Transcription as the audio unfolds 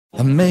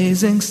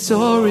Amazing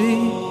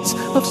stories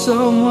of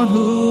someone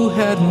who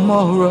had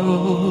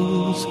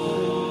morals,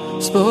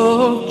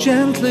 spoke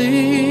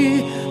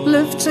gently,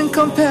 lifting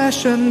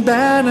compassion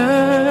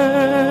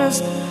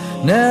banners,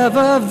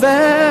 never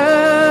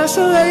vacillated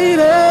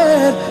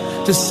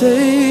to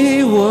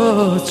say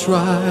what's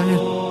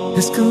right.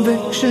 His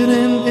conviction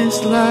in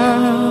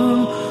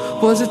Islam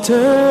was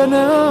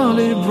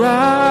eternally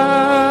bright,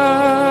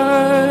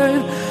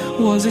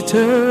 was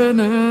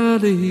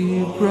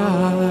eternally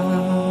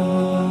bright.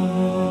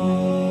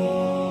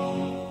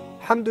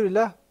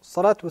 Alhamdulillah,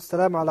 salatu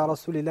wassalamu ala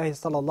rasulillahi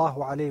sallallahu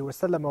alayhi wa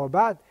sallam wa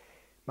ba'd.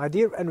 My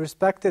dear and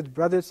respected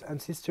brothers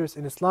and sisters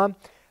in Islam,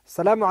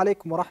 Assalamu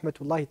alaikum wa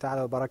rahmatullahi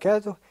ta'ala wa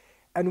barakatuh,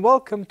 and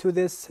welcome to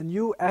this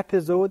new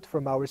episode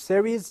from our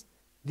series,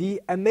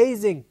 The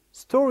Amazing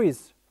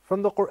Stories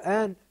from the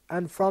Quran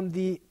and from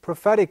the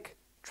prophetic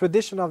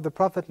tradition of the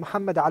Prophet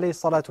Muhammad alayhi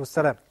salatu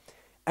wassalam.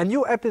 A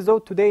new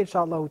episode today,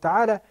 inshaAllah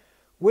ta'ala,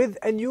 with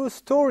a new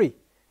story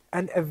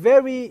and a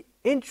very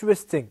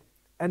interesting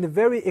and a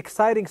very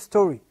exciting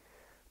story.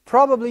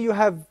 Probably you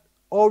have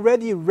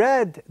already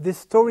read this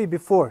story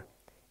before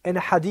in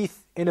a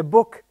hadith, in a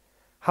book.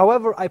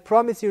 However, I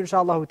promise you,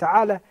 inshaAllah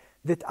ta'ala,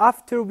 that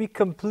after we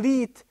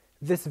complete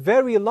this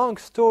very long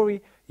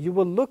story, you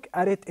will look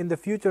at it in the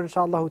future,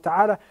 inshaAllah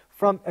ta'ala,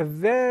 from a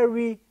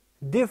very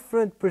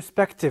different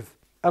perspective,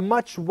 a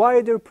much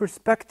wider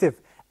perspective,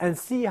 and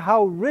see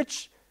how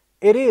rich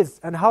it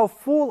is and how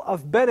full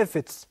of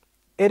benefits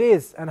it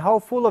is and how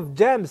full of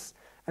gems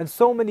and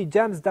so many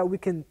gems that we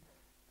can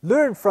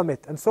learn from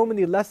it and so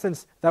many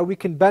lessons that we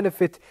can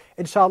benefit,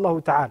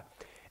 inshaAllah ta'ala.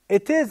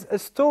 It is a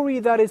story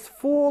that is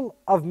full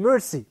of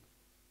mercy,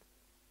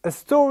 a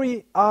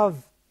story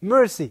of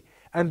mercy.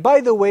 And by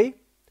the way,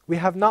 we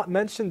have not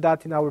mentioned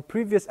that in our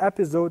previous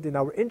episode, in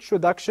our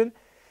introduction,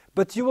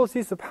 but you will see,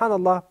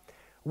 subhanAllah,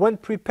 when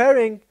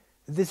preparing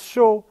this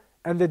show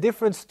and the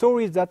different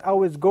stories that I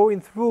was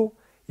going through,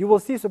 you will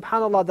see,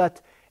 subhanAllah,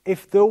 that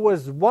if there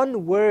was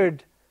one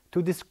word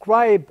to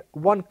describe,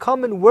 one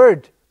common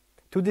word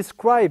to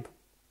describe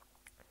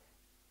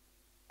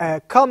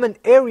a common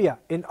area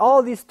in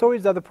all these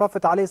stories that the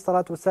Prophet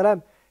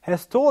ﷺ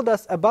has told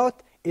us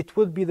about, it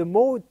would be the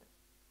mode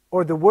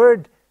or the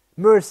word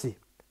mercy.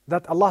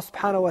 That Allah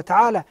subhanahu wa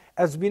ta'ala,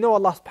 as we know,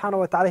 Allah subhanahu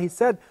wa ta'ala, He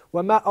said,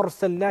 وَمَا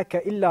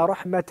أَرْسَلْنَاكَ إِلَّا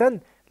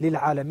رَحْمَةً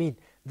لِلْعَالَمِينَ.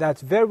 That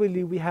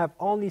verily we have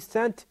only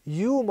sent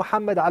you,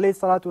 Muhammad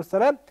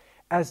ﷺ,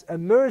 as a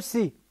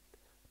mercy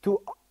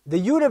to the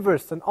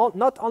universe, and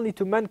not only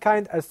to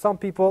mankind, as some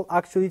people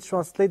actually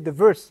translate the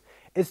verse.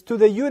 It's to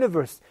the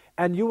universe.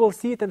 And you will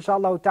see it,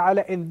 inshaAllah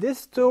ta'ala, in this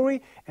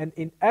story and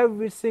in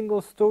every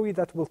single story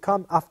that will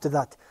come after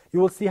that. You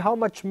will see how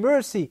much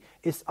mercy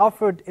is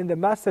offered in the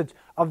message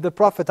of the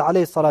Prophet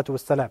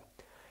ﷺ.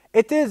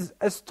 It is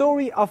a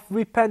story of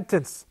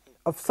repentance,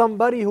 of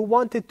somebody who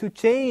wanted to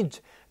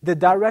change the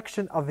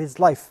direction of his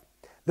life.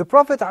 The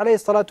Prophet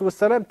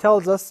ﷺ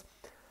tells us,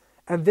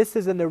 and this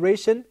is a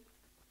narration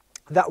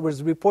that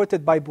was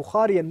reported by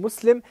Bukhari and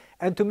Muslim,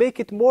 and to make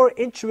it more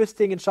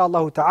interesting,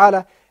 inshaAllah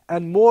ta'ala,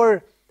 and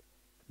more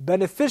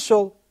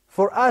beneficial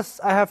for us,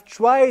 I have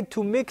tried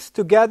to mix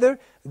together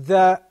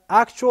the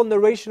actual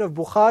narration of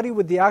Bukhari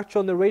with the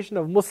actual narration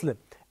of Muslim,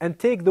 and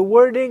take the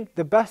wording,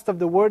 the best of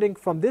the wording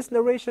from this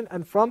narration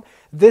and from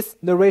this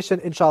narration,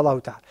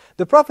 inshaAllah ta'ala.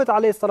 The Prophet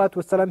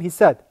ﷺ, he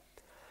said,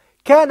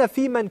 كَانَ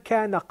فِي مَنْ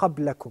كَانَ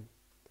قَبْلَكُمْ.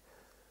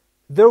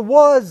 There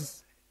was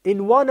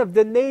in one of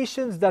the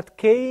nations that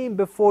came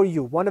before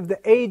you, one of the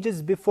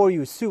ages before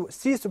you. So,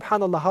 see,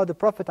 subhanAllah, how the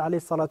Prophet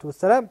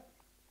ﷺ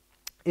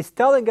is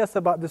telling us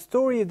about the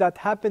story that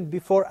happened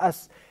before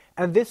us.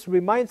 And this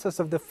reminds us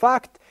of the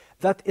fact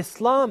that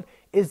Islam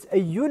is a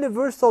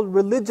universal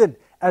religion,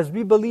 as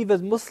we believe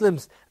as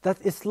Muslims, that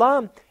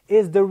Islam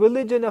is the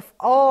religion of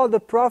all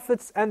the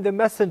prophets and the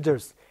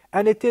messengers.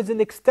 And it is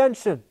an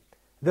extension.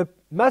 The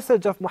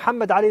message of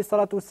Muhammad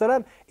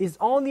ﷺ is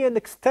only an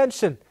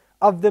extension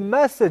of the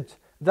message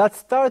that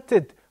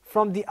started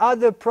from the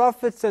other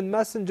prophets and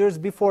messengers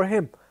before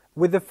him,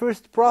 with the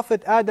first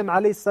prophet Adam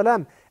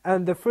ﷺ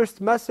and the first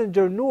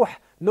messenger Noah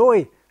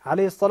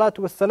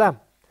ﷺ.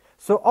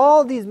 So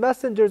all these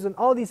messengers and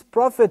all these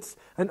prophets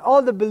and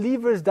all the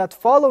believers that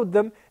followed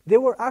them, they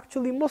were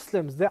actually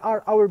Muslims. They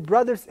are our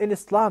brothers in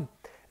Islam.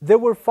 They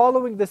were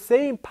following the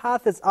same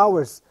path as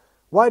ours.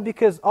 Why?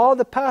 Because all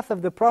the path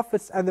of the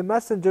prophets and the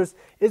messengers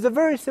is a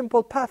very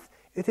simple path.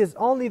 It is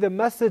only the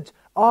message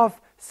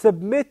of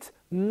submit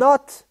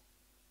not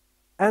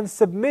and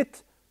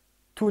submit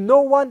to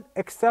no one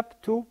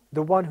except to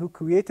the one who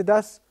created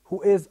us,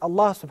 who is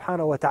Allah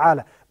subhanahu wa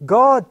ta'ala,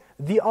 God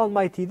the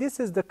Almighty.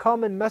 This is the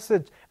common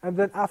message, and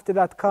then after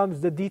that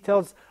comes the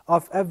details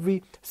of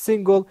every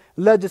single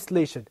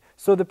legislation.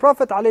 So the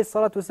Prophet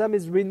ﷺ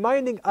is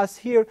reminding us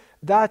here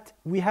that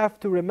we have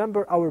to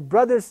remember our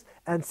brothers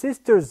and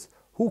sisters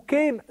who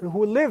came,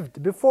 who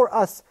lived before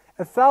us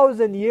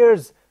 1,000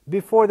 years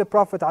before the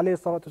Prophet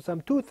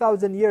ﷺ,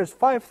 2,000 years,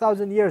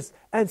 5,000 years,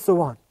 and so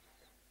on.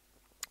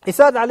 He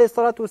said, alayhi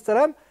salatu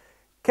wasalam,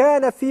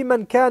 كَانَ فِي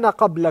مَنْ كَانَ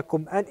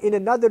قَبْلَكُمْ. And in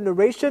another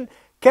narration,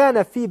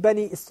 كان في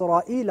بني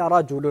إسرائيل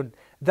رجل,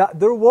 that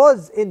there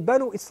was in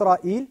Banu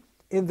Israel,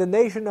 in the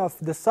nation of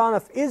the son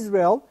of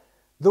Israel,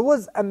 there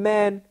was a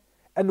man.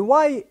 And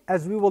why,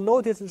 as we will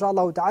notice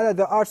inshallah ta'ala,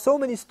 there are so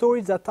many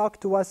stories that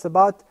talk to us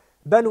about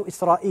Banu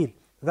Israel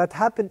that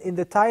happened in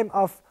the time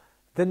of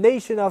the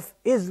nation of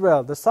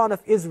Israel, the son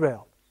of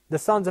Israel, the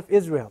sons of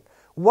Israel.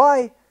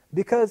 Why?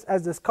 Because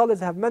as the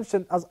scholars have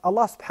mentioned, as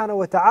Allah subhanahu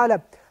wa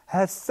ta'ala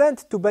has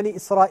sent to Bani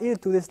Israel,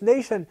 to this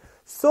nation,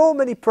 so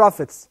many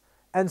prophets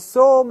and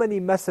so many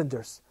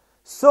messengers.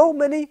 So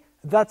many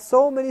that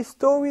so many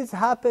stories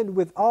happened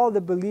with all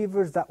the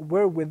believers that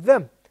were with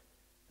them.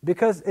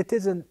 Because it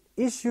is an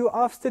issue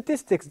of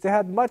statistics. They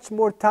had much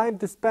more time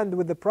to spend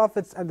with the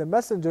prophets and the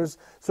messengers,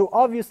 so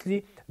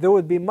obviously there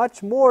would be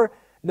much more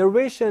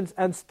narrations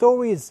and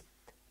stories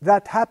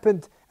that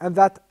happened and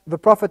that the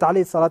Prophet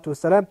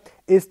ﷺ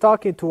is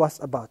talking to us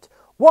about.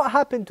 What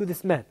happened to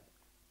this man?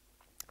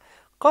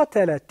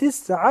 قَتَلَ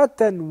تِسْعَةً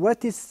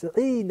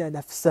وَتِسْعِينَ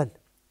نَفْسًا.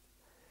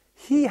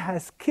 He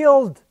has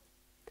killed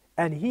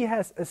and he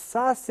has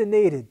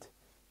assassinated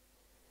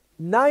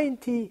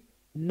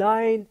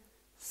 99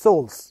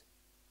 souls.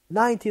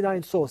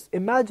 99 souls.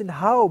 Imagine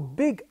how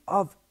big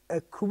of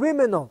a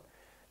criminal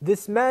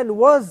this man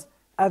was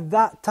at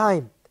that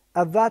time,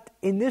 at that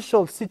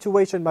initial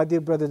situation, my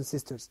dear brothers and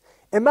sisters.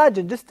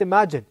 Imagine, just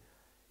imagine,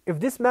 if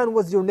this man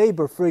was your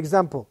neighbor, for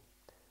example,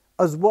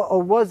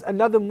 or was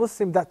another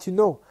Muslim that you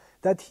know,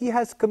 that he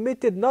has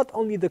committed not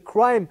only the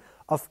crime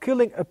of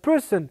killing a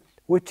person,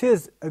 which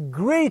is a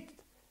great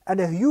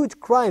and a huge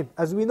crime,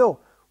 as we know.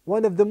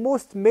 One of the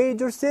most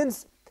major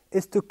sins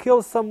is to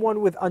kill someone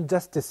with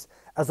injustice.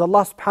 As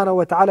Allah subhanahu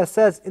wa ta'ala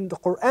says in the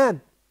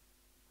Quran,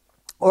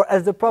 or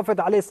as the Prophet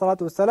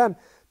ﷺ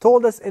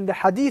told us in the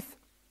hadith,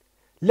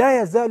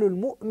 لا يزال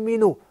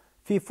المؤمن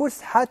في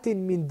فسحة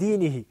من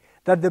دينه,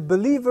 that the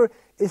believer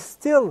is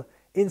still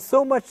in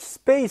so much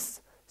space,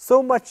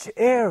 so much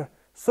air,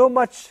 so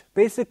much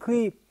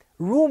basically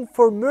room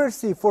for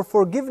mercy, for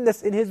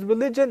forgiveness in his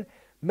religion,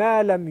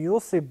 ما لم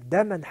يصب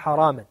دما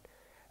حراما,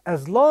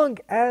 as long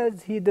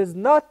as he does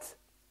not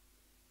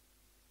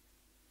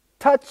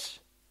touch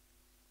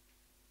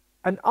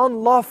an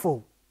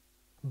unlawful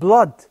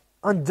blood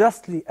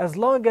unjustly, as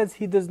long as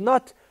he does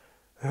not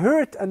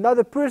hurt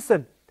another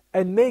person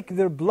and make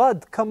their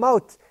blood come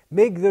out,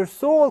 make their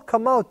soul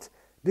come out,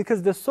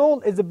 because the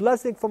soul is a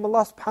blessing from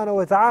Allah subhanahu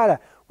wa ta'ala.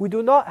 We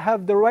do not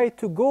have the right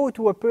to go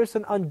to a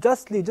person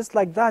unjustly just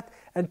like that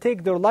and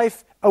take their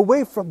life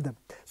away from them.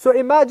 So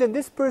imagine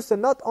this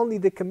person, not only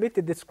they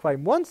committed this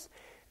crime once,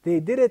 they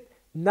did it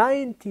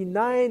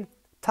 99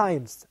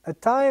 times, a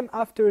time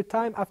after a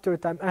time after a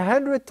time,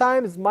 100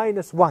 times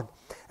minus one.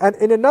 And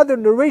in another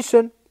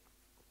narration,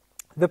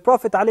 the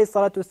Prophet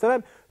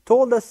ﷺ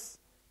told us,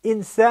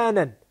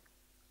 إِنسَانًا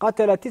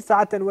قَتَلَ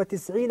تِسْعَةً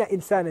وَتِسْعِينَ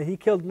إِنسَانًا. He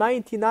killed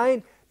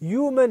 99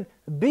 human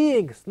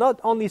beings,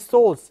 not only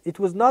souls. It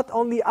was not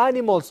only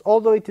animals,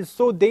 although it is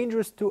so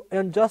dangerous to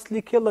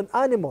unjustly kill an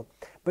animal.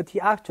 But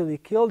he actually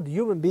killed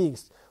human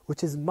beings,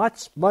 which is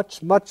much,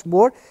 much, much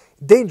more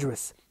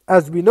dangerous.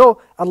 As we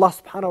know, Allah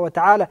subhanahu wa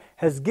ta'ala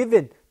has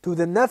given to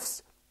the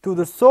nafs, to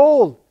the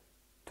soul,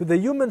 to the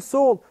human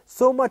soul,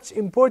 so much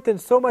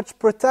importance, so much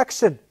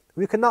protection.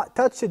 We cannot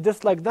touch it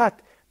just like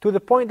that. To the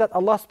point that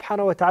Allah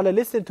subhanahu wa ta'ala,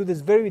 listen to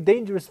this very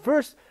dangerous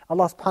verse.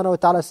 Allah subhanahu wa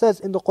ta'ala says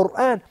in the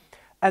Quran,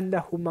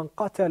 أَنَّهُ مَنْ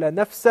قَتَلَ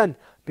نَفْسًا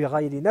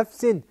بِغَيْرِ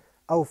نَفْسٍ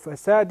أَوْ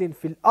فَسَادٍ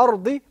فِي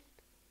الْأَرْضِ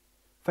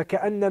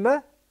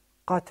فَكَأَنَّمَا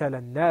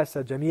قَتَلَ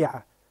النَّاسَ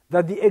جَمِيعًا.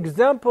 That the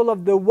example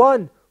of the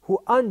one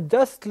who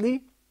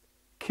unjustly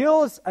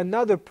kills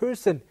another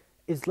person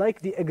is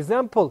like the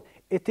example.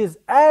 It is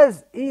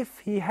as if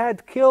he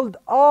had killed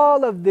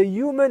all of the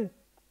human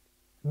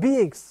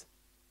beings.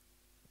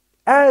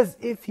 As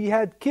if he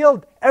had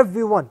killed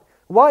everyone.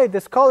 Why?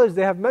 The scholars,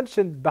 they have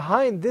mentioned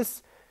behind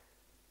this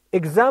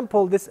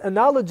example, this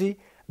analogy,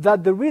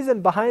 that the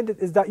reason behind it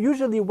is that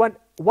usually when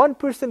one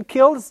person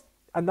kills,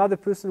 another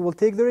person will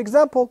take their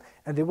example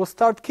and they will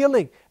start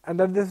killing, and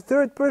then the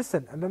third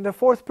person, and then the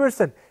fourth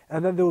person,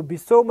 and then there will be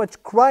so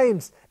much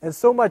crimes and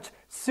so much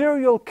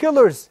serial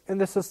killers in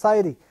the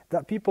society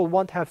that people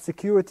won't have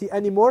security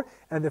anymore,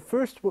 and the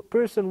first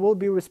person will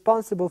be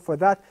responsible for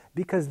that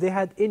because they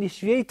had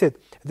initiated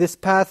this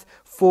path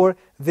for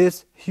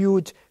this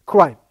huge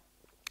crime.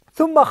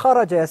 ثُمَّ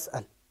خَرَجَ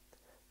يَسْأَلُ.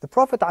 The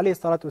Prophet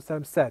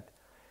ﷺ said,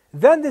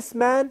 then this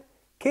man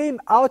came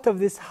out of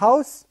this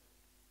house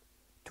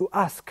to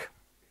ask.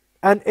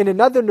 And in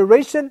another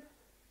narration,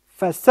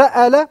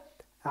 فَسَأَلَ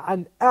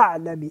عَنْ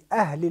أَعْلَمِ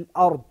أَهْلِ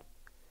الْأَرْضِ.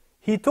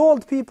 He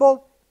told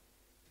people,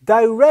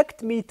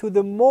 direct me to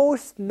the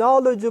most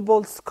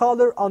knowledgeable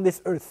scholar on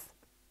this earth.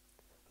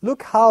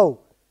 Look how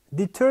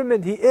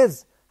determined he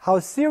is, how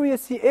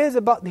serious he is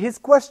about his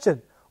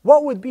question.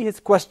 What would be his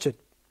question?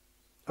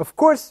 Of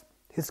course,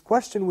 his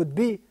question would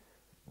be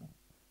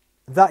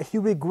that he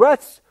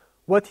regrets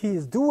what he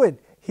is doing.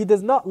 He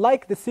does not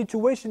like the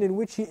situation in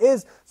which he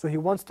is, so he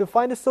wants to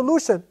find a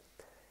solution.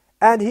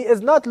 And he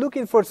is not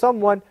looking for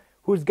someone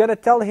who's going to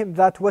tell him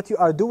that what you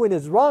are doing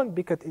is wrong,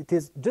 because it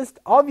is just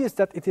obvious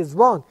that it is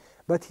wrong.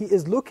 but he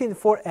is looking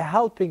for a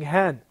helping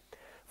hand,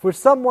 for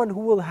someone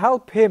who will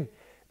help him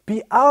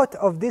be out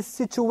of this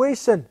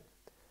situation,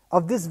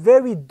 of this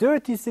very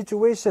dirty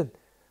situation,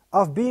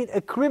 of being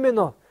a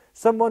criminal,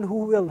 someone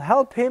who will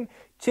help him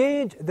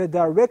change the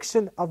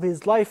direction of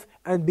his life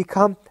and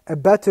become a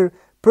better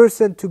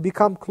person, to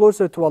become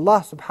closer to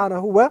Allah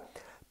subhanahu wa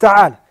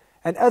ta'ala.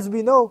 And as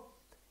we know,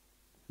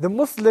 the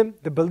Muslim,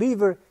 the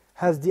believer,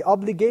 has the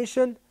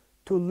obligation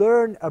to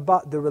learn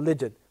about the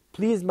religion.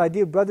 Please, my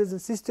dear brothers and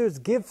sisters,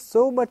 give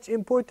so much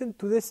importance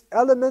to this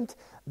element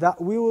that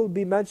we will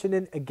be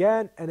mentioning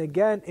again and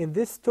again in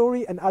this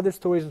story and other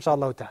stories,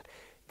 inshallah ta'ala.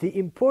 The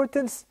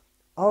importance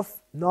of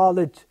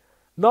knowledge.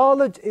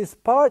 Knowledge is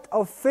part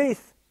of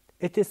faith.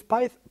 It is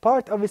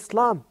part of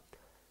Islam.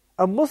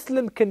 A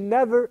Muslim can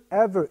never,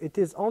 ever, it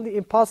is only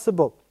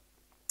impossible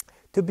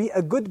to be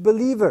a good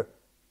believer,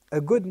 a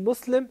good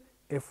Muslim,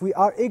 if we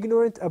are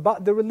ignorant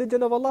about the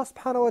religion of Allah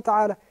subhanahu wa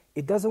ta'ala.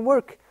 It doesn't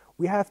work.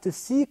 We have to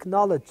seek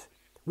knowledge.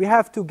 We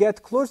have to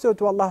get closer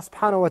to Allah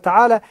subhanahu wa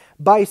ta'ala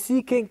by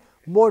seeking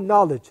more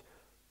knowledge.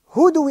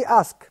 Who do we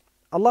ask?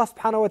 Allah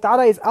subhanahu wa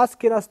ta'ala is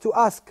asking us to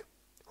ask.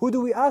 Who do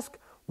we ask?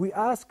 We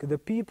ask the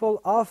people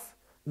of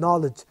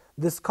knowledge,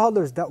 the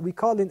scholars that we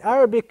call in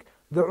Arabic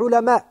the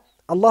ulama.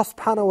 Allah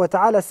subhanahu wa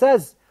ta'ala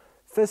says,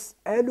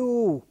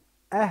 فَاسْأَلُوا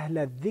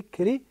أَهْلَ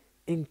الذِّكْرِ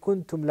إِن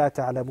كُنْتُمْ لَا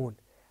تَعْلَمُونَ.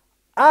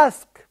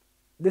 Ask.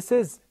 This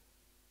is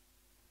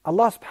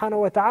Allah subhanahu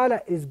wa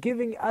ta'ala is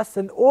giving us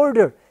an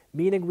order,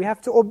 meaning we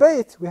have to obey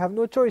it. We have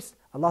no choice.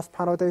 Allah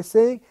subhanahu wa ta'ala is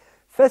saying,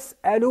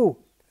 فَاسْأَلُوا.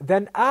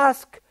 Then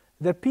ask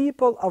the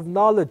people of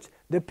knowledge,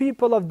 the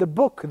people of the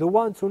book, the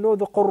ones who know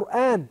the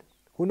Quran,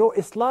 who know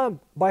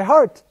Islam by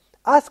heart.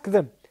 Ask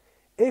them.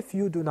 If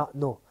you do not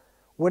know,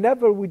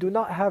 whenever we do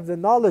not have the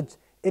knowledge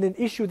in an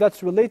issue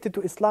that's related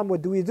to Islam,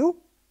 what do?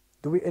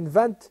 Do we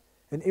invent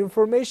an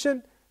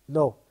information?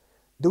 No.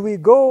 Do we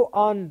go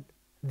on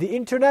the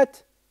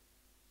internet,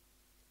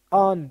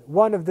 on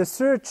one of the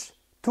search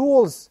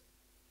tools,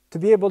 to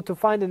be able to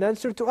find an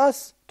answer to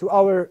us, to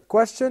our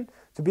question,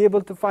 to be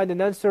able to find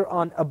an answer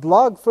on a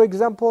blog, for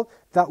example,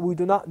 that we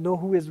do not know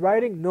who is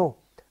writing? No.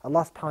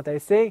 Allah subhanahu wa ta'ala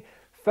is saying,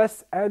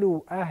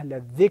 فَاسْأَلُوا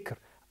أَهْلَ الذِّكْرِ.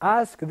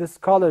 Ask the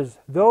scholars,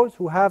 those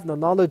who have the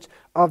knowledge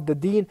of the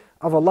deen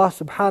of Allah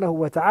subhanahu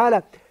wa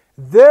ta'ala.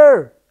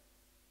 Their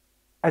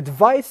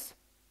advice,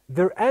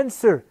 their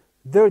answer,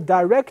 their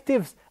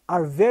directives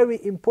are very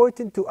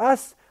important to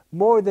us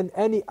more than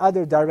any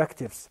other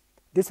directives.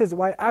 This is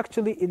why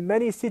actually in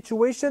many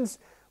situations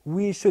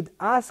we should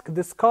ask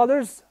the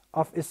scholars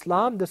of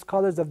Islam, the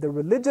scholars of the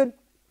religion,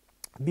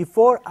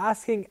 before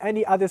asking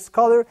any other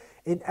scholar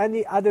in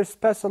any other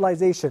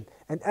specialization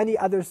and any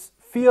other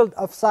field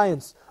of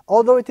science.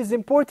 Although it is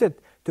important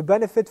to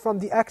benefit from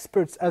the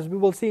experts, as we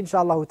will see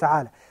inshallah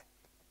ta'ala.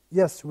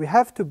 Yes, we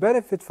have to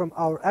benefit from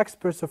our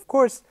experts, of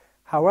course.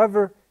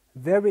 However,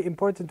 very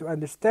important to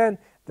understand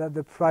that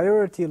the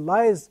priority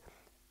lies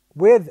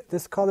with the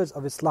scholars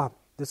of Islam,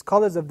 the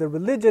scholars of the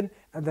religion,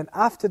 and then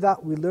after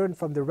that we learn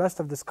from the rest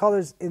of the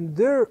scholars in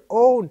their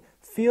own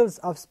fields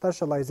of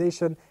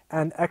specialization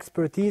and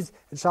expertise.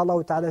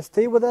 Inshallah ta'ala,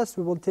 stay with us.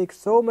 We will take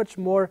so much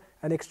more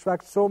and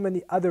extract so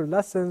many other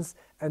lessons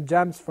and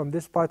gems from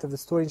this part of the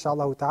story,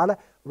 inshallah ta'ala.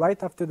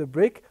 Right after the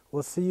break,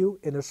 we'll see you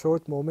in a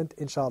short moment,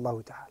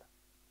 inshallah ta'ala.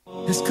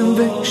 His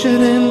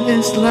conviction in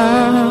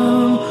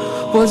Islam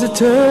was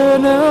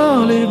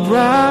eternally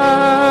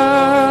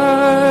bright,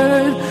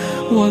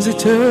 was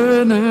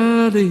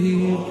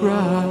eternally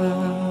bright.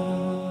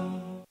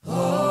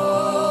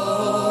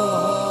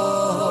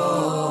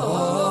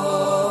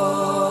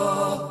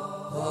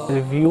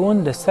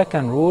 Reviewing the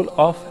second rule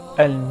of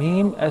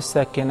al-mim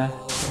as-sakina.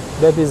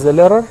 That is the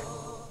letter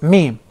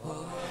mim.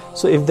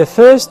 So if the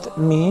first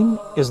mim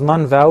is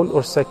non-vowel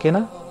or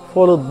sakina,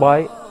 followed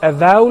by a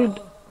voweled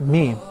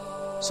mim.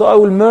 So I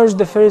will merge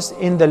the first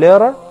in the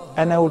letter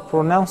and I will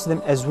pronounce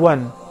them as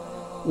one.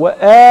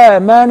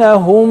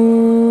 وَآمَنَهُمْ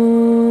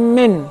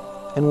مِنْ.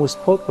 And we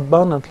spoke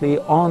abundantly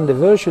on the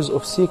virtues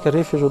of seeking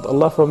refuge with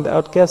Allah from the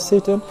outcast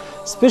Satan.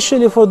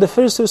 Especially for the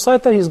first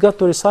reciter, he's got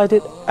to recite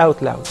it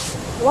out loud.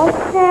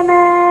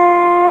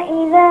 وَالسَّمَاءِ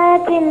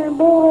ذَاتِ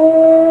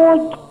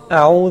الْبُرُوجِ.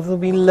 أعوذ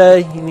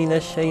بالله من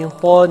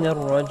الشيطان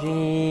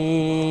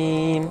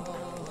الرجيم.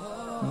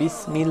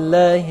 بسم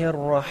الله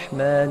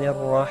الرحمن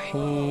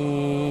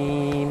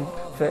الرحيم.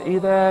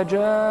 فإذا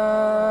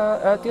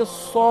جاءت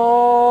الصاخة.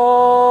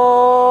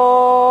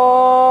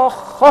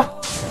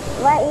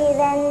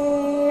 وَإِذَا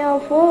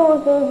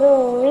النُّفُوسُ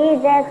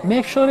زُوِّجَتْ.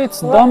 Make sure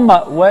it's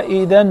dhamma.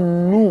 وَإِذَا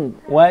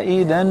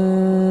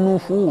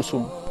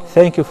النُّفُوسُ.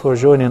 Thank you for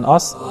joining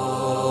us.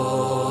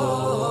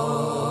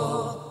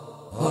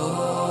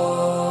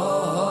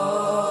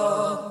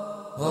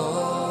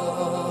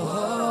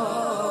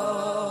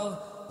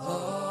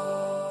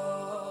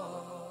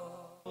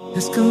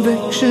 His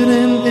conviction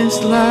in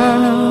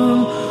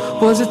Islam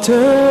was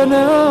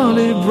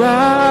eternally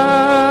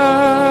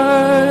bright,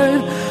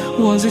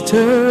 was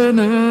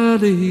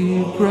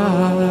eternally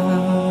bright.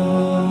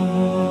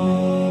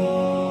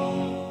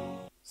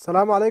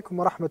 Assalamu alaikum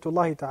wa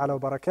rahmatullahi ta'ala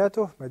wa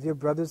barakatuh. My dear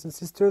brothers and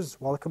sisters,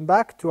 welcome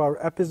back to our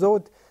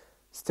episode,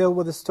 still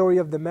with the story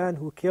of the man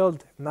who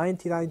killed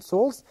 99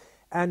 souls.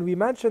 And we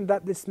mentioned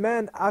that this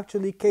man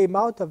actually came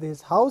out of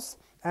his house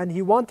and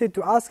he wanted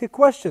to ask a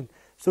question.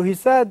 So he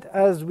said,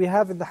 as we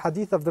have in the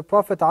hadith of the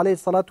Prophet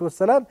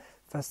ﷺ,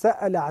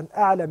 فَسَأَلَ عَنْ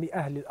أَعْلَمِ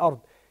أَهْلِ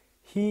الْأَرْضِ.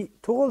 He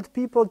told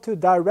people to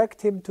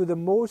direct him to the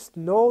most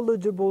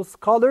knowledgeable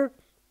scholar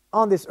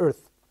on this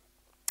earth.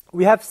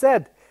 We have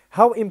said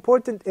how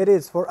important it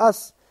is for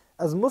us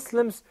as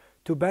Muslims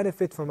to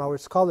benefit from our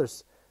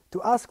scholars,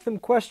 to ask them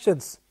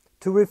questions,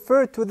 to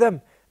refer to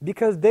them,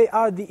 because they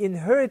are the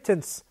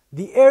inheritance,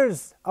 the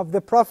heirs of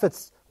the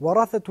prophets,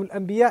 warathatul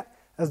anbiya,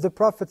 as the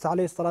Prophet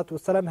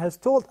ﷺ has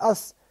told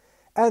us.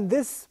 And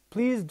this,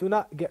 please do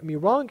not get me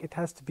wrong, it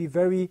has to be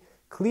very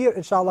clear,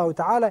 inshallah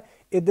ta'ala.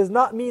 It does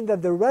not mean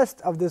that the rest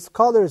of the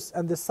scholars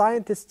and the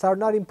scientists are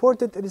not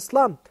important in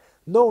Islam.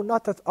 No,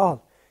 not at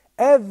all.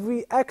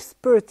 Every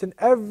expert and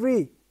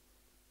every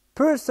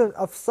person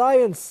of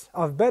science,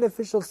 of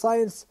beneficial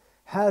science,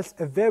 has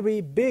a very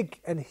big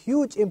and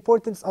huge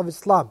importance of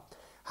Islam.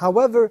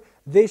 However,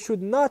 they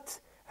should not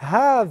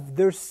have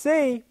their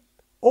say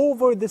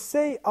over the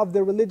say of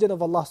the religion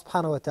of Allah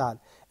subhanahu wa ta'ala.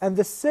 And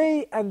the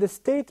say and the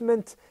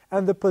statement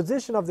and the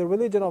position of the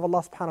religion of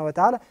Allah subhanahu wa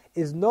ta'ala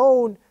is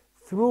known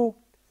through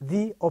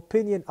the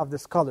opinion of the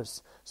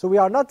scholars. So we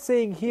are not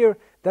saying here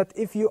that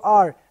if you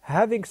are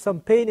having some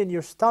pain in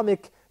your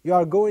stomach, you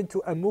are going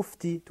to a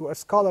mufti, to a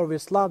scholar of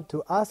Islam,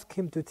 to ask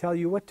him to tell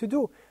you what to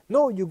do.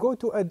 No, you go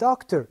to a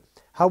doctor.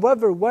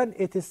 However, when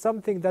it is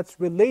something that's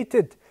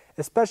related,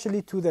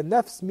 especially to the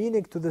nafs,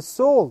 meaning to the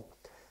soul,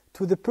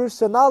 to the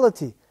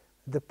personality,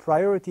 the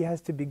priority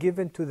has to be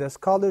given to the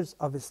scholars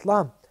of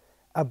Islam,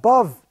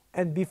 above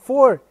and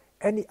before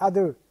any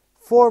other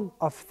form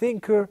of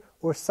thinker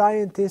or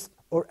scientist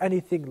or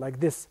anything like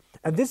this.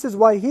 And this is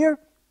why here,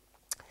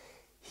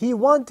 he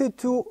wanted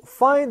to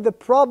find the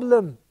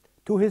problem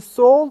to his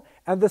soul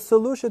and the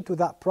solution to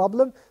that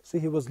problem. So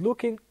he was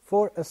looking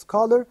for a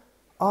scholar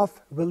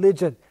of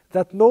religion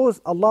that knows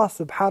Allah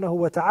subhanahu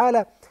wa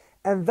ta'ala,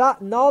 and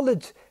that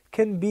knowledge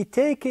can be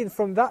taken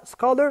from that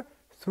scholar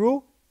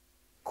through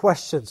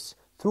questions,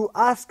 through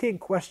asking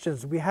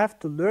questions. We have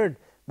to learn,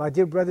 my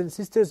dear brothers and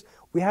sisters,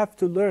 we have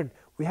to learn.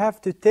 We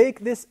have to take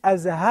this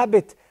as a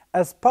habit,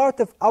 as part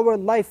of our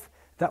life,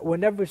 that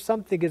whenever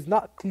something is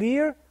not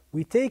clear,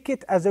 we take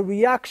it as a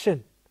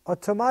reaction,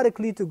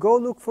 automatically to go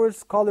look for a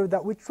scholar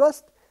that we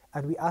trust,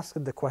 and we ask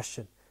him the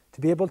question,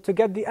 to be able to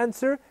get the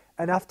answer,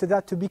 and after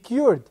that to be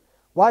cured.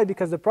 Why?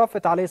 Because the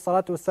Prophet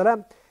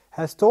ﷺ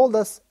has told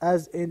us,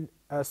 as in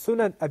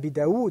Sunan Abi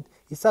Dawood,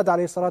 he said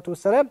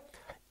ﷺ,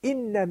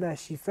 إِنَّمَا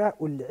شِفَاءُ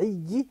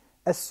الْعِيِّ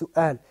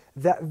السُّؤَالِ,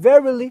 that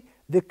verily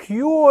the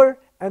cure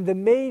and the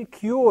main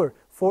cure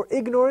for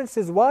ignorance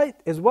is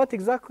what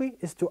exactly?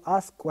 Is to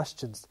ask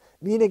questions.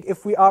 Meaning,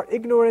 if we are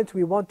ignorant,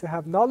 we want to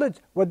have knowledge,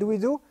 what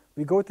do?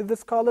 We go to the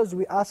scholars,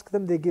 we ask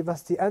them, they give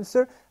us the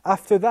answer.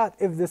 After that,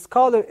 if the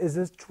scholar is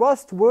a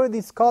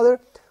trustworthy scholar,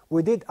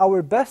 we did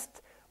our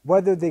best.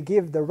 Whether they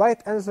give the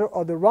right answer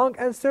or the wrong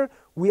answer,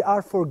 we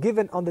are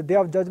forgiven on the Day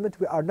of Judgment.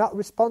 We are not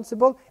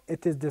responsible.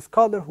 It is the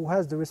scholar who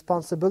has the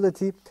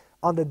responsibility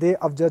on the Day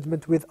of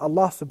Judgment with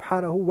Allah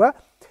subhanahu wa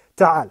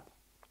ta'ala.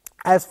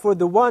 As for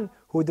the one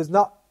who does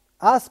not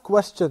ask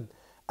question,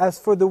 as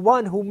for the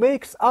one who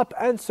makes up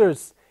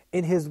answers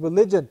in his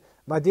religion,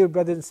 my dear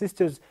brothers and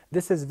sisters,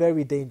 this is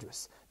very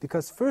dangerous.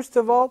 Because first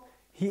of all,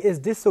 he is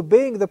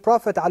disobeying the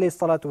Prophet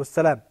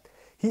ﷺ.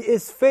 He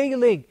is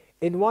failing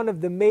in one of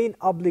the main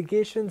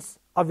obligations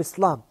of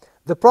Islam.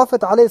 The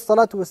Prophet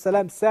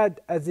ﷺ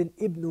said, as in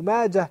Ibn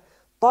Majah,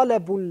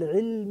 طَلَبُ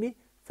الْعِلْمِ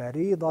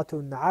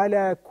فَرِيضَةٌ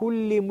عَلَى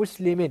كُلِّ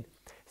مُسْلِمٍ.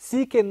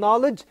 Seeking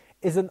knowledge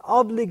is an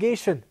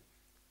obligation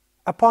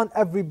upon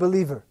every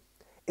believer.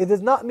 It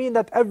does not mean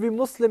that every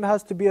Muslim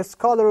has to be a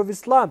scholar of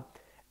Islam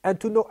and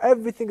to know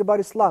everything about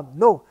Islam.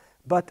 No,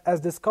 but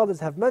as the scholars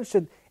have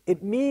mentioned,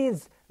 it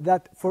means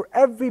that for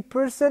every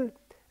person,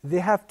 they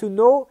have to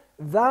know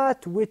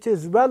that which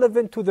is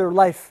relevant to their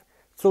life.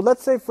 So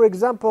let's say, for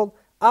example,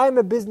 I'm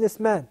a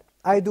businessman.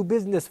 I do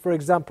business, for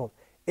example.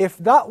 If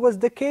that was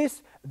the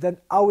case, then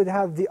I would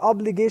have the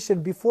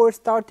obligation before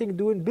starting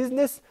doing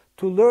business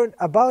to learn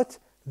about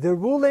the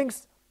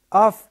rulings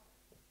of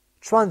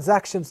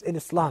transactions in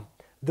Islam,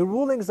 the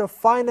rulings of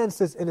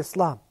finances in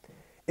Islam.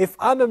 If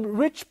I'm a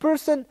rich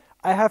person,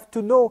 I have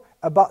to know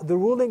about the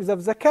rulings of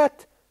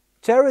zakat,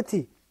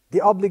 charity,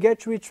 the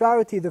obligatory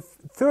charity, the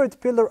third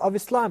pillar of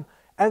Islam,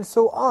 and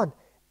so on.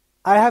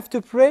 I have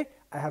to pray.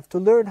 I have to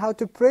learn how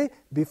to pray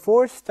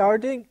before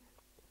starting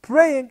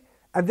praying.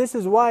 And this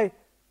is why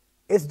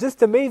it's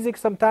just amazing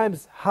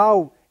sometimes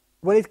how,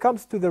 when it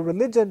comes to the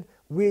religion,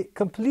 we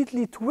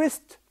completely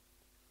twist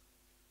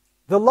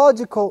the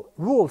logical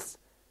rules.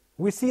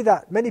 We see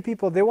that many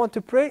people, they want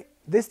to pray,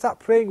 they start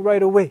praying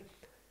right away.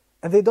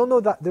 And they don't know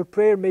that their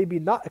prayer may be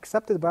not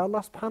accepted by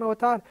Allah subhanahu wa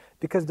ta'ala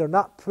because they're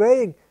not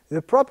praying the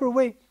proper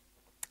way.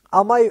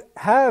 I might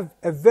have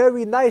a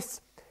very nice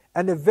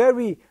and a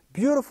very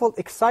beautiful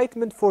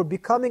excitement for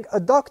becoming a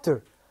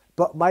doctor.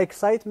 but my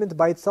excitement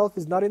by itself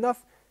is not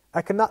enough.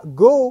 I cannot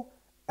go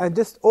and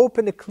just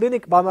open a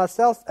clinic by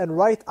myself and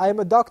write, I am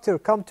a doctor,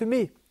 come to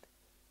me.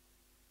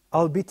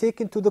 I'll be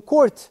taken to the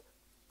court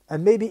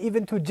and maybe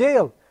even to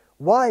jail.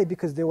 Why?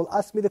 Because they will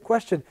ask me the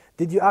question,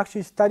 did you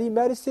actually study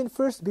medicine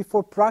first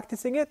before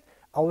practicing it?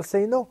 I will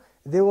say no.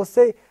 They will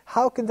say,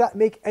 how can that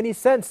make any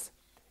sense?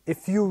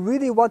 If you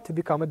really want to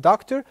become a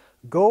doctor,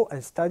 go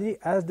and study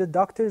as the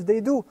doctors they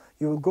do.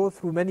 You will go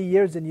through many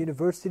years in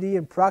university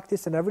and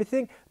practice and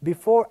everything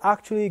before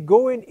actually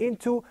going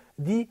into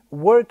the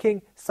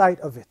working side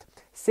of it.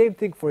 Same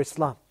thing for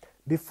Islam.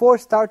 Before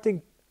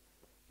starting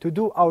to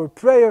do our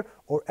prayer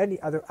or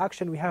any other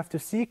action, we have to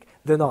seek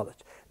the knowledge.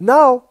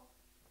 Now,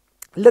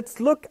 let's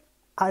look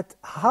at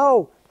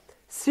how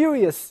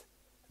serious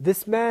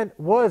this man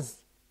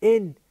was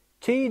in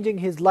changing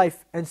his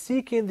life and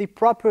seeking the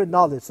proper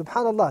knowledge.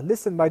 SubhanAllah,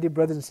 listen my dear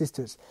brothers and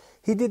sisters.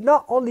 He did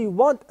not only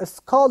want a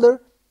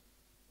scholar,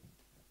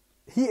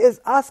 he is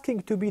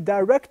asking to be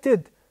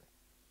directed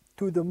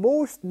to the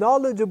most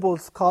knowledgeable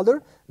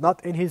scholar,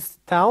 not in his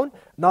town,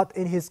 not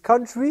in his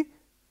country,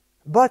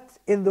 but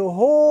in the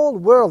whole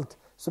world.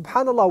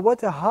 SubhanAllah,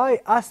 what a high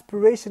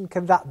aspiration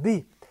can that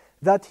be?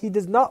 That he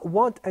does not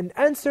want an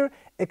answer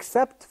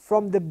except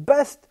from the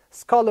best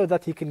scholar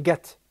that he can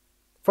get.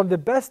 From the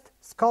best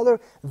scholar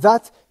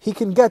that he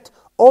can get.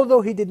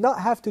 Although he did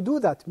not have to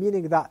do that,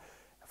 meaning that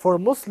for a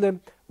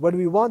Muslim, when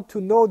we want to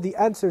know the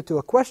answer to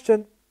a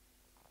question,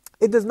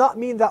 it does not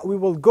mean that we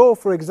will go,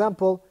 for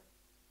example,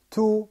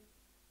 to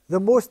the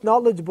most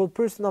knowledgeable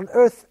person on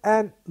earth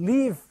and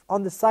leave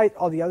on the side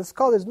all the other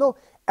scholars. No,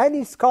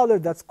 any scholar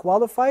that's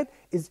qualified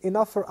is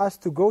enough for us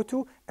to go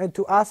to and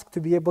to ask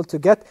to be able to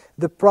get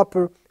the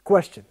proper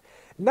question.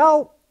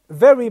 Now,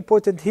 very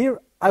important here,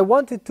 I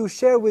wanted to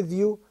share with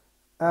you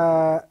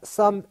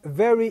some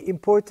very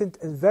important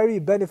and very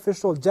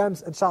beneficial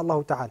gems,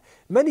 inshaAllah ta'ala.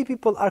 Many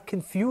people are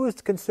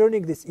confused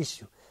concerning this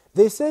issue.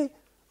 They say,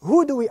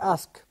 who do we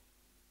ask?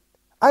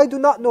 I do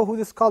not know who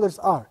the scholars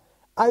are.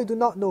 I do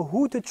not know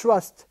who to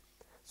trust.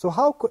 So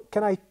how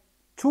can I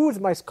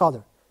choose my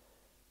scholar?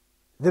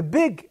 The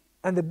big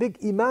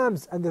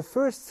imams and the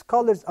first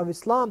scholars of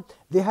Islam,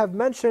 they have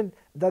mentioned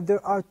that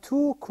there are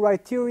two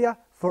criteria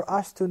for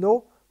us to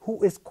know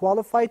who is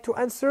qualified to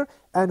answer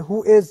and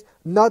who is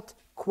not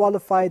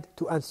qualified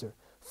to answer.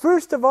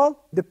 First of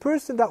all, the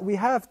person that we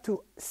have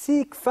to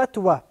seek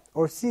fatwa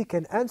or seek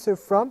an answer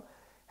from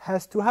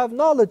has to have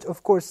knowledge,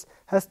 of course,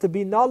 has to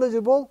be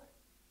knowledgeable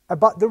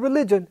about the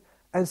religion.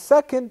 And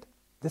second,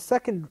 the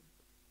second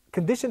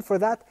condition for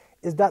that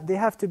is that they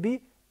have to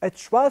be a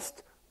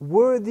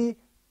trustworthy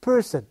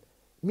person,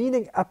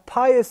 meaning a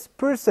pious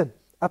person,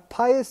 a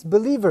pious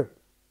believer,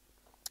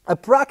 a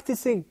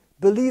practicing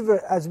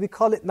believer as we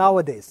call it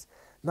nowadays.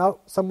 Now,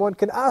 someone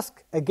can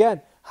ask,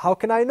 again, how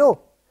can I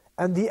know?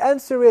 And the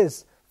answer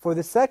is, for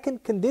the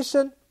second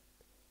condition,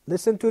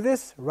 listen to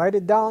this, write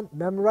it down,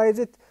 memorize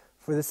it.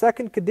 For the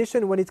second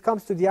condition, when it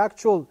comes to the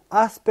actual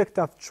aspect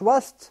of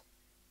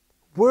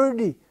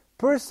trustworthy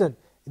person,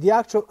 the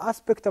actual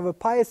aspect of a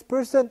pious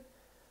person,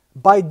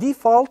 by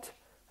default,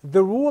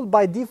 the rule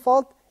by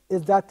default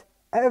is that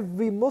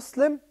every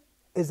Muslim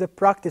is a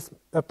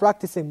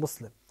practicing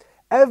Muslim.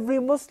 Every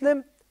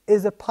Muslim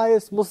is a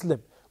pious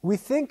Muslim. We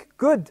think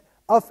good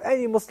of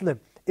any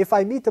Muslim. If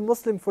I meet a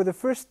Muslim for the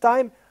first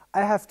time,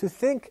 I have to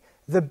think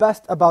the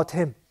best about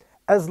him.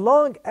 As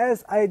long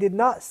as I did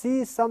not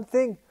see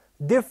something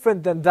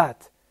different than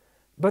that.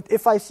 But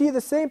if I see the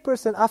same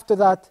person after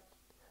that,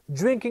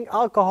 drinking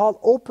alcohol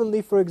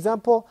openly, for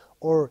example,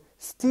 or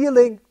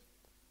stealing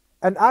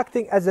and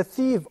acting as a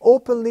thief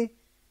openly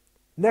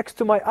next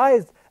to my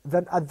eyes,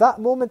 then at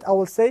that moment I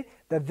will say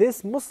that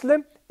this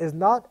Muslim is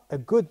not a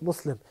good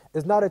Muslim,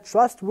 is not a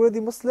trustworthy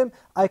Muslim.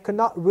 I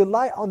cannot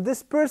rely on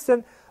this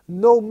person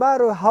no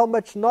matter how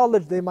much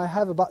knowledge they might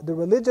have about the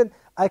religion.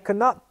 I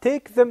cannot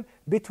take them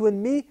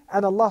between me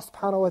and Allah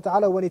subhanahu wa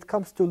ta'ala when it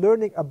comes to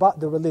learning about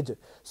the religion.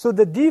 So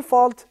the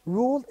default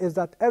rule is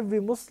that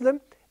every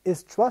Muslim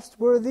is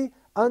trustworthy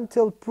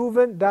until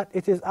proven that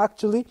it is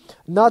actually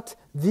not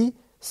the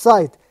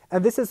side.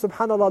 And this is,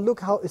 subhanAllah,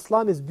 look how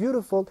Islam is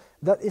beautiful,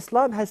 that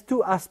Islam has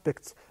two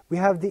aspects. We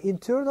have the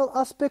internal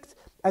aspect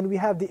and we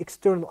have the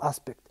external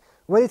aspect.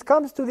 When it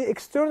comes to the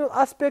external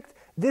aspect,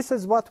 this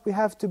is what we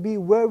have to be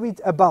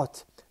worried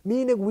about.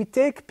 Meaning we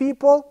take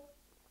people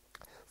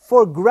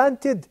for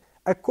granted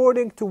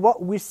according to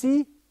what we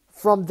see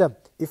from them.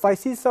 If I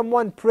see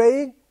someone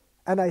praying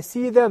and I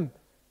see them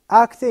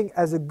acting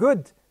as a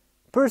good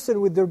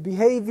person with their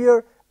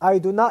behavior, I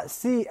do not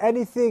see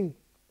anything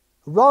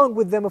wrong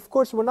with them. Of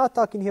course, we're not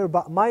talking here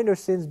about minor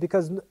sins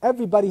because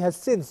everybody has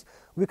sins.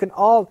 We can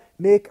all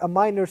make a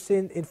minor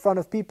sin in front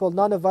of people.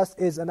 None of us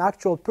is an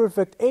actual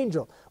perfect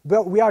angel.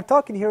 But we are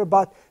talking here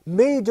about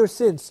major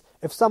sins.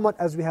 If someone,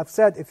 as we have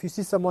said, if you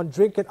see someone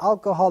drinking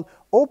alcohol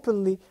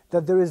openly,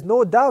 that there is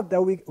no doubt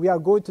that we are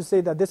going to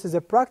say that this is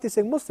a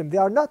practicing Muslim. They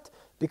are not,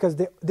 because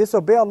they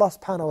disobey Allah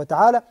subhanahu wa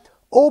ta'ala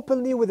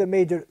openly with a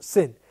major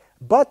sin.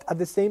 But at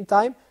the same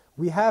time,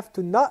 we have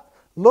to not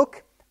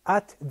look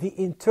at the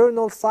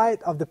internal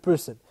side of the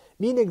person.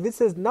 meaning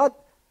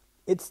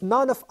it's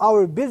none of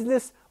our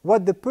business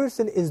what the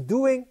person is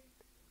doing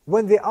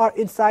when they are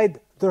inside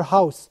their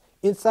house,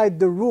 inside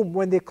the room,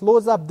 when they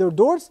close up their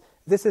doors.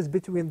 This is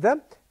between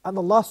them and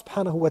Allah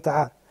subhanahu wa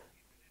ta'ala.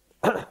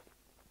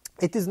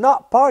 It is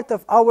not part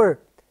of our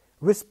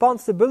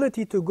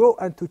responsibility to go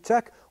and to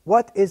check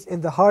what is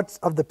in the hearts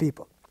of the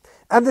people.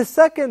 And the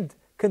second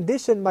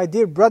condition, my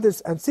dear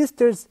brothers and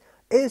sisters,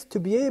 is to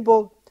be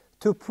able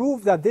to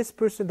prove that this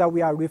person that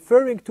we are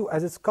referring to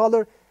as a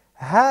scholar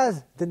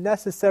has the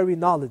necessary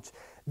knowledge.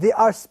 They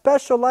are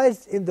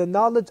specialized in the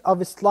knowledge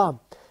of Islam.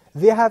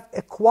 They have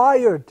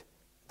acquired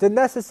the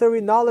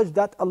necessary knowledge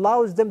that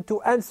allows them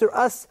to answer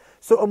us.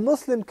 So a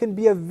Muslim can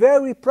be a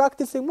very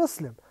practicing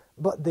Muslim,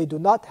 but they do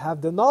not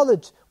have the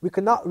knowledge. We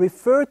cannot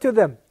refer to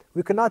them.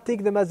 We cannot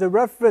take them as a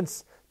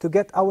reference to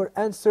get our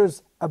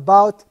answers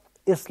about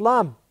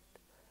Islam.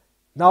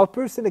 Now a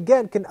person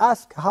again can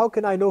ask, how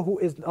can I know who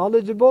is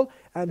knowledgeable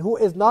and who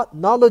is not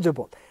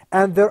knowledgeable?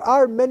 And there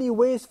are many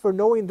ways for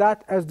knowing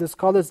that, as the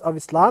scholars of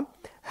Islam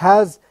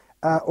have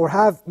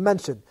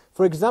mentioned.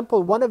 For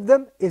example, one of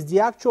them is the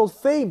actual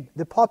fame,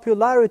 the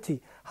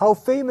popularity, how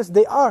famous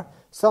they are.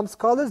 Some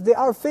scholars, they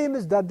are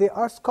famous that they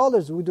are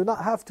scholars. We do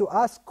not have to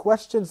ask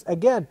questions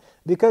again,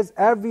 because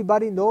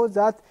everybody knows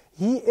that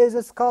he is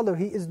a scholar.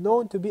 He is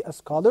known to be a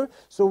scholar,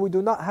 so we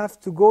do not have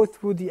to go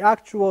through the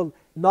actual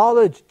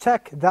knowledge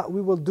check that we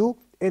will do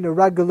in a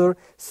regular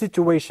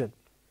situation.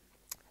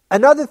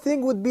 Another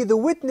thing would be the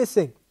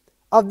witnessing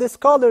of the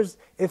scholars.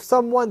 If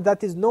someone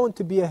that is known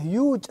to be a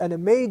huge and a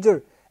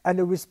major and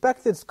a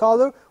respected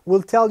scholar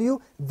will tell you,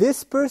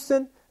 this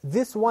person,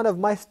 this one of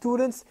my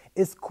students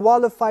is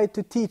qualified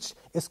to teach,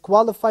 is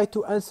qualified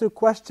to answer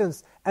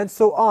questions, and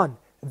so on,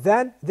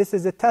 then this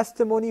is a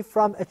testimony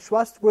from a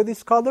trustworthy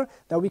scholar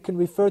that we can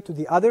refer to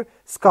the other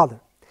scholar.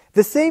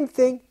 The same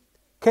thing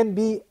can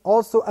be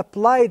also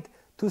applied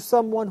to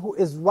someone who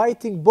is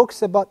writing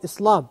books about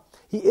Islam.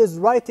 He is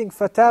writing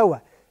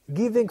fatwa,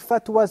 giving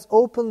fatwas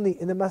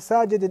openly in the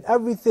masajid and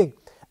everything,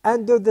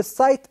 under the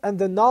sight and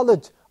the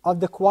knowledge of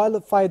the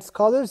qualified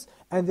scholars,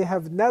 and they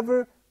have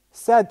never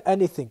said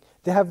anything.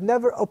 They have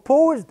never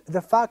opposed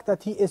the fact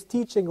that he is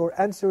teaching or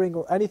answering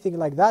or anything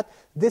like that.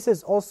 This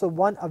is also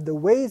one of the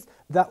ways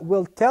that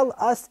will tell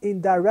us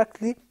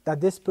indirectly that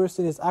this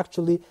person is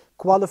actually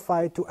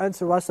qualified to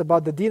answer us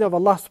about the deen of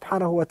Allah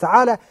subhanahu wa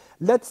ta'ala.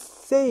 Let's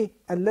say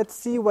and let's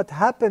see what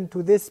happened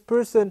to this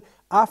person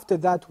after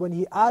that, when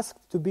he asked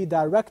to be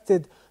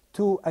directed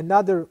to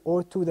another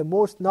or to the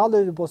most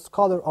knowledgeable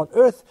scholar on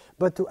earth.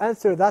 But to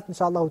answer that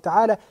inshaAllah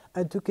ta'ala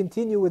and to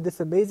continue with this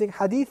amazing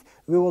hadith,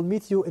 we will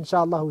meet you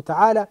inshaAllah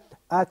ta'ala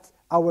at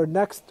our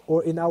next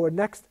or in our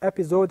next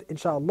episode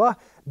inshaAllah.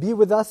 Be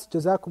with us.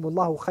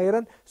 Jazakumullahu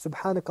khairan.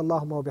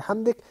 Subhanakallahumma wa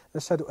bihamdik.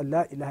 Nashhadu an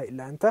la ilaha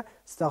illa anta.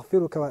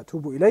 Astaghfiruka wa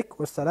atubu ilayk.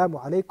 Wassalamu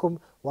alaikum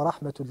wa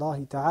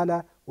rahmatullahi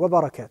ta'ala wa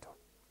barakatuh.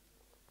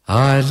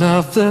 I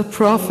love the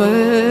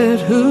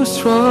Prophet who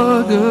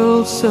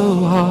struggled so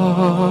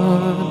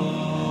hard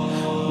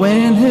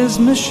when his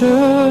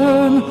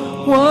mission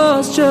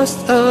was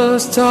just a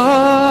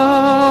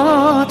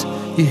start.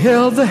 He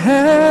held the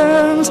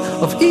hands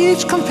of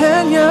each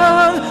companion,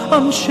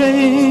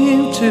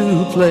 unashamed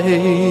to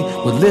play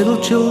with little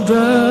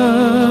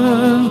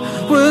children,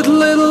 with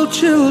little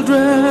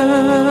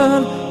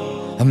children.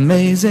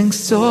 Amazing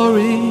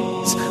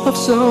stories of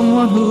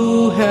someone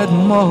who had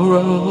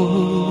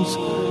morals,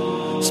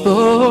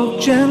 spoke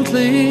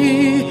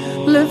gently,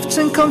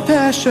 lifting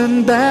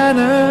compassion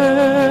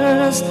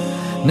banners,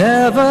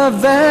 never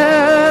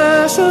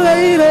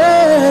vacillated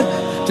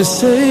to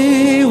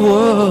say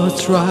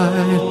what's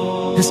right.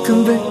 His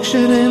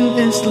conviction in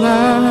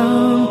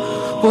Islam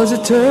was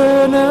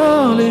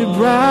eternally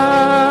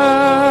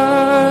bright,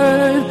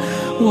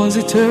 was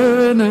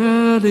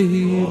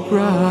eternally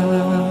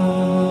bright.